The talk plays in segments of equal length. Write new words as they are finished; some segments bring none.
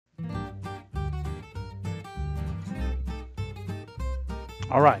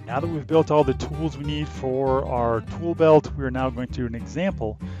All right, now that we've built all the tools we need for our tool belt, we are now going to do an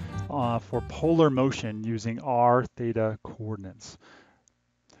example for polar motion using r theta coordinates.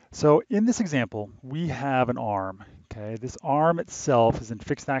 So in this example, we have an arm. Okay, this arm itself is in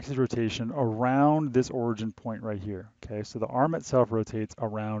fixed axis rotation around this origin point right here. Okay, so the arm itself rotates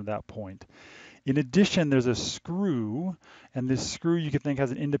around that point. In addition, there's a screw, and this screw you could think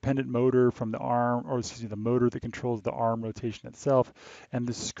has an independent motor from the arm, or excuse me, the motor that controls the arm rotation itself. And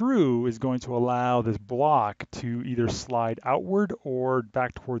the screw is going to allow this block to either slide outward or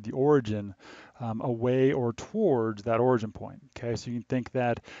back toward the origin, away or towards that origin point. Okay, so you can think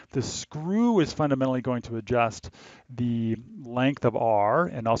that the screw is fundamentally going to adjust the length of r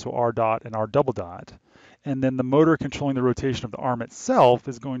and also r dot and r double dot. And then the motor controlling the rotation of the arm itself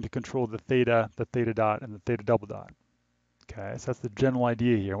is going to control the theta dot, and the theta double dot. Okay, so that's the general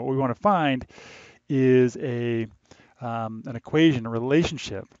idea here. What we want to find is an equation, a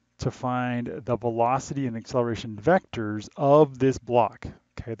relationship to find the velocity and acceleration vectors of this block.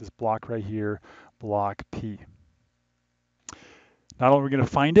 Okay, this block right here, block P. Not only are we going to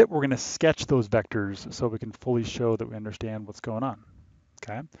find it, we're going to sketch those vectors so we can fully show that we understand what's going on.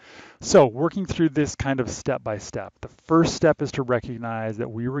 Okay, so working through this kind of step by step, the first step is to recognize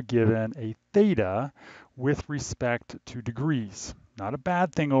that we were given a theta with respect to degrees. Not a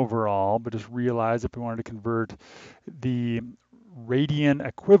bad thing overall, but just realize if we wanted to convert the radian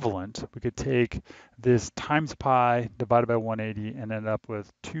equivalent, we could take this times pi divided by 180 and end up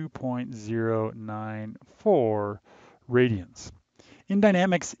with 2.094 radians. In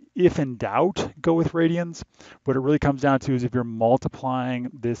dynamics, if in doubt, go with radians. What it really comes down to is if you're multiplying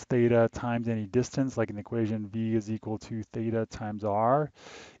this theta times any distance, like in the equation v is equal to theta times r.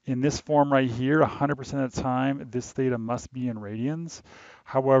 In this form right here, 100% of the time, this theta must be in radians.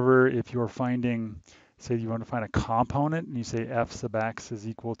 However, if you're finding, say you want to find a component and you say f sub x is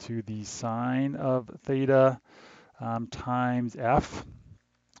equal to the sine of theta times f,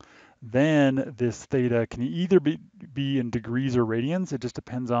 then this theta can either be in degrees or radians. It just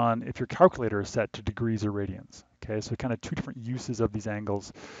depends on if your calculator is set to degrees or radians. Okay, so kind of two different uses of these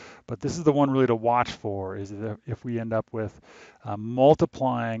angles. But this is the one really to watch for, is that if we end up with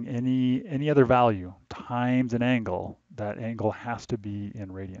multiplying any other value times an angle, that angle has to be in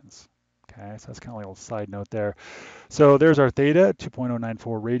radians. Okay, so that's kind of like a little side note there. So there's our theta,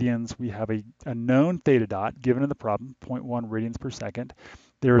 2.094 radians. We have a known theta dot given in the problem, 0.1 radians per second.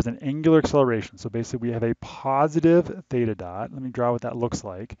 There is an angular acceleration. So basically we have a positive theta dot. Let me draw what that looks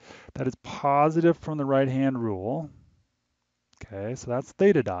like. That is positive from the right-hand rule. Okay, so that's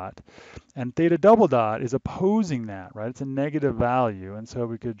theta dot. And theta double dot is opposing that, right? It's a negative value. And so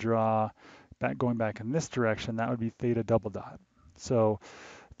we could draw, going back in this direction, that would be theta double dot. So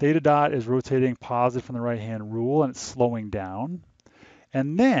theta dot is rotating positive from the right-hand rule, and it's slowing down.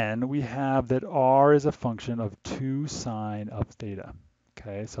 And then we have that r is a function of 2 sine of theta.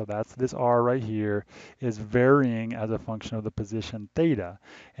 Okay, so that's this r right here is varying as a function of the position theta.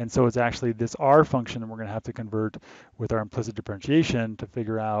 And so it's actually this r function that we're going to have to convert with our implicit differentiation to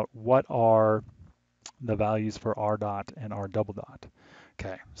figure out what are the values for r dot and r double dot.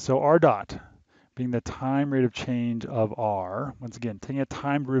 Okay, so r dot being the time rate of change of r, once again, taking a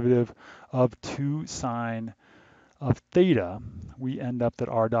time derivative of 2 sine of theta, we end up that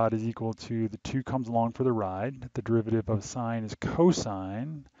r dot is equal to, the 2 comes along for the ride, the derivative of sine is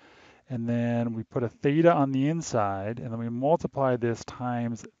cosine, and then we put a theta on the inside, and then we multiply this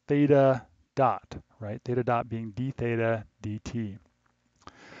times theta dot, right? Theta dot being d theta dt.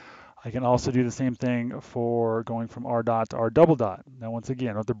 I can also do the same thing for going from r dot to r double dot. Now, once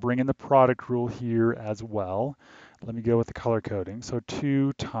again, I have to bring in the product rule here as well. Let me go with the color coding. So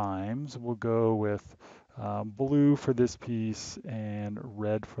 2 times, we'll go with blue for this piece and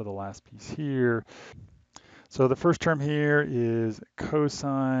red for the last piece here. So the first term here is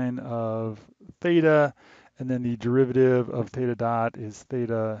cosine of theta, and then the derivative of theta dot is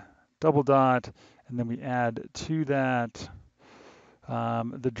theta double dot, and then we add to that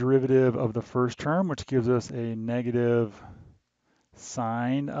the derivative of the first term, which gives us a negative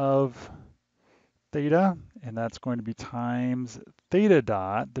sine of theta, and that's going to be times theta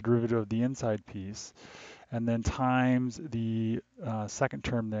dot, the derivative of the inside piece, and then times the second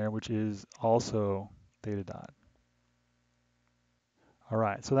term there, which is also theta dot. All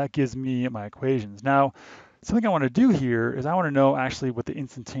right, so that gives me my equations. Now, Something I want to do here is I want to know actually what the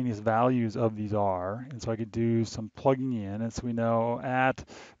instantaneous values of these are. And so I could do some plugging in. And so we know at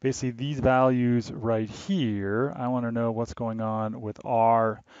basically these values right here, I want to know what's going on with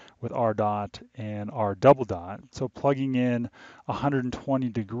R dot and R double dot. So plugging in 120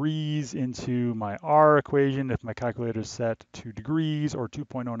 degrees into my R equation, if my calculator is set to degrees, or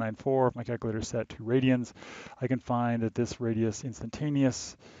 2.094 if my calculator is set to radians, I can find that this radius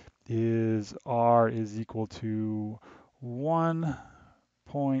instantaneous is R is equal to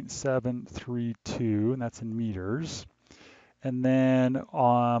 1.732, and that's in meters. And then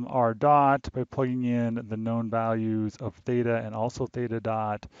R dot, by plugging in the known values of theta and also theta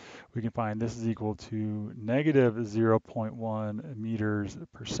dot, we can find this is equal to negative 0.1 meters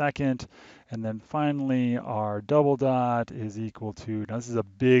per second. And then finally, R double dot is equal to, now this is a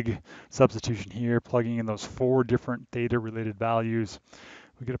big substitution here, plugging in those 4 different theta related values.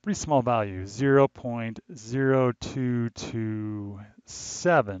 We get a pretty small value,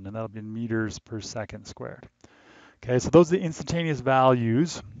 0.0227, and that'll be in meters per second squared. Okay, so those are the instantaneous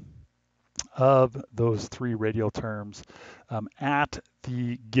values of those 3 radial terms at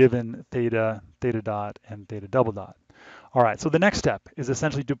the given theta, theta dot, and theta double dot. All right, so the next step is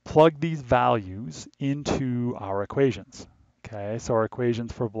essentially to plug these values into our equations. Okay, so our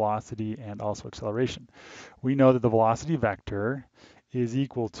equations for velocity and also acceleration. We know that the velocity vector is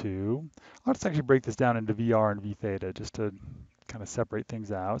equal to, I'll just actually break this down into VR and V theta just to kind of separate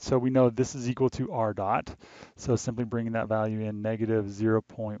things out. So we know this is equal to R dot. So simply bringing that value in, negative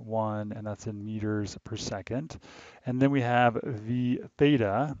 0.1, and that's in meters per second. And then we have V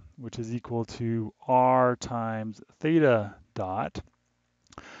theta, which is equal to R times theta dot.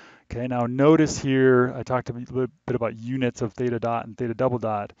 Okay, now notice here, I talked a little bit about units of theta dot and theta double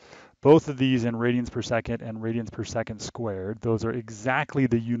dot. Both of these in radians per second and radians per second squared. Those are exactly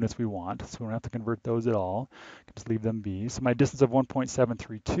the units we want, so we don't have to convert those at all. Just leave them be. So my distance of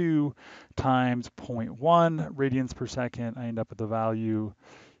 1.732 times 0.1 radians per second, I end up with the value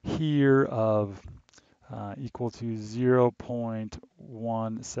here of equal to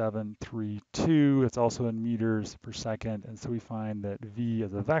 0.1732. It's also in meters per second, and so we find that v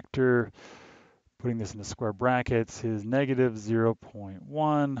as a vector, putting this into square brackets, is negative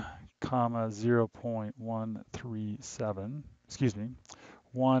 0.1, comma 0.137, excuse me,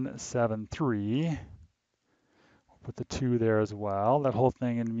 173. Put the 2 there as well. That whole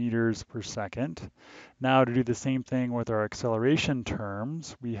thing in meters per second. Now to do the same thing with our acceleration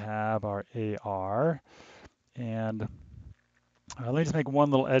terms, we have our AR. And let me just make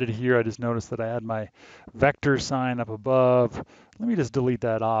one little edit here. I just noticed that I had my vector sign up above. Let me just delete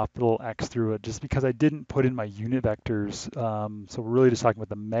that off, put a little X through it, just because I didn't put in my unit vectors. So we're really just talking about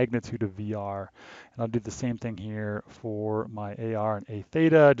the magnitude of VR. And I'll do the same thing here for my AR and A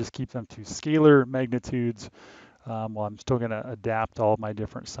theta. Just keep them to scalar magnitudes. While I'm still going to adapt all of my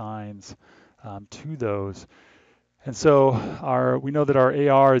different signs to those. And so we know that our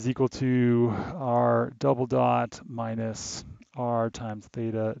AR is equal to R double dot minus R times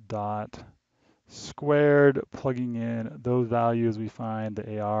theta dot squared. Plugging in those values, we find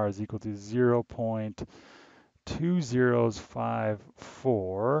the AR is equal to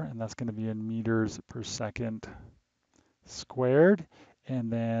 0.2054, and that's going to be in meters per second squared.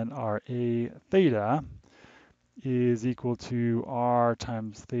 And then our A theta is equal to R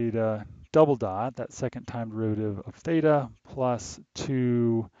times theta double dot, that second time derivative of theta, plus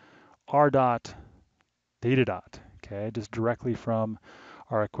 2 R dot theta dot, okay, just directly from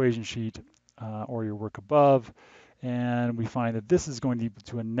our equation sheet or your work above. And we find that this is going to be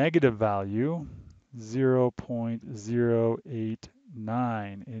to a negative value,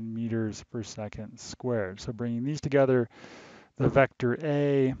 0.089 in meters per second squared. So bringing these together, the vector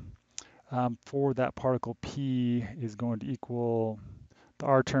A for that particle P is going to equal the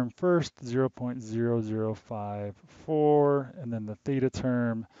R term first, 0.0054, and then the theta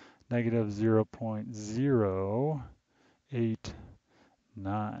term, negative 0.089.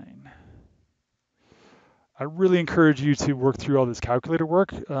 I really encourage you to work through all this calculator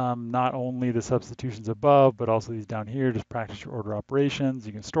work, not only the substitutions above, but also these down here. Just practice your order operations.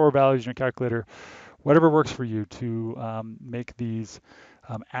 You can store values in your calculator, whatever works for you to make these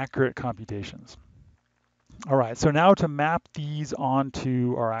accurate computations. All right, so now to map these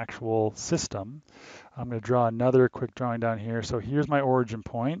onto our actual system, I'm going to draw another quick drawing down here. So here's my origin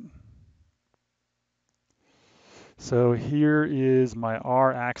point. So here is my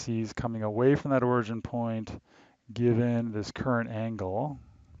R axis coming away from that origin point given this current angle.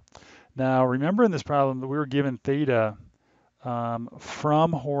 Now remember in this problem that we were given theta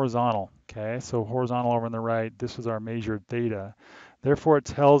from horizontal, okay? So horizontal over on the right, this was our measured theta. Therefore, it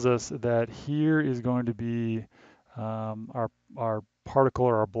tells us that here is going to be our particle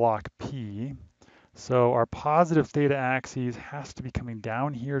or our block P. So our positive theta axis has to be coming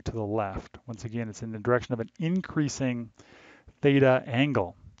down here to the left. Once again, it's in the direction of an increasing theta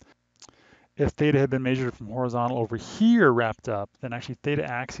angle. If theta had been measured from horizontal over here wrapped up, then actually theta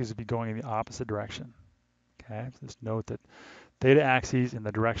axis would be going in the opposite direction. Okay, so just note that theta axis in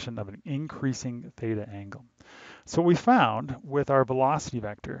the direction of an increasing theta angle. So what we found with our velocity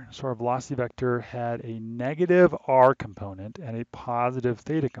vector, so our velocity vector had a negative r component and a positive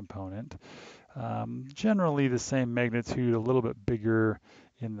theta component, generally the same magnitude, a little bit bigger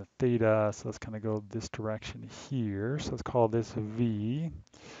in the theta, so let's kind of go this direction here. So let's call this v.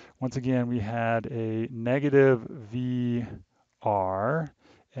 Once again, we had a negative VR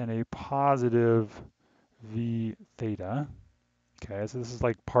and a positive V theta. Okay, so this is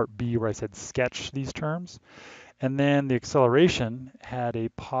like part B where I said sketch these terms. And then the acceleration had a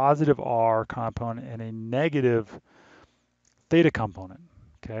positive R component and a negative theta component.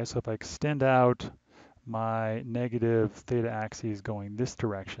 Okay, so if I extend out my negative theta axis going this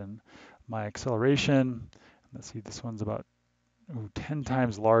direction, my acceleration, let's see, this one's about 10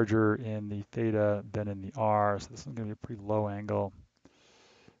 times larger in the theta than in the r, so this is going to be a pretty low angle.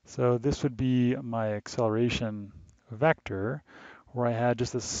 So this would be my acceleration vector, where I had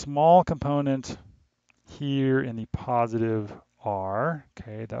just a small component here in the positive r,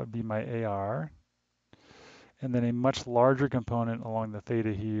 okay, that would be my AR, and then a much larger component along the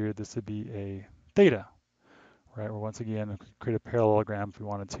theta here, this would be a theta, right, where once again, create a parallelogram if we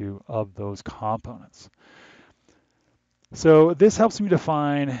wanted to of those components. So this helps me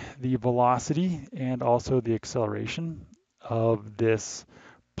define the velocity and also the acceleration of this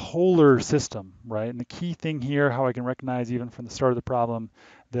polar system, right? And the key thing here, how I can recognize even from the start of the problem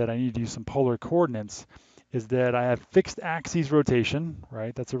that I need to use some polar coordinates, is that I have fixed axis rotation,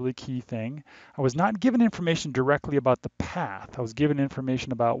 right? That's a really key thing. I was not given information directly about the path. I was given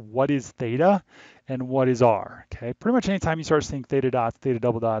information about what is theta and what is r, okay? Pretty much anytime you start seeing theta dots, theta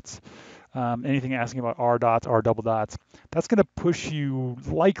double dots, anything asking about r dots, r double dots, that's going to push you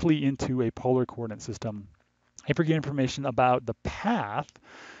likely into a polar coordinate system. If you get information about the path,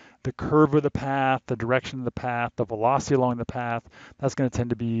 the curve of the path, the direction of the path, the velocity along the path, that's going to tend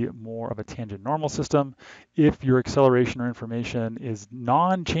to be more of a tangent normal system. If your acceleration or information is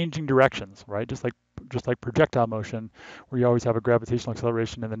non-changing directions, right, just like projectile motion, where you always have a gravitational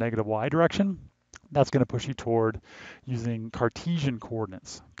acceleration in the negative y direction, that's going to push you toward using Cartesian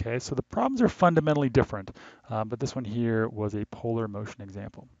coordinates. Okay, so the problems are fundamentally different, but this one here was a polar motion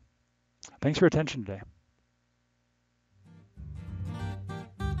example. Thanks for your attention today.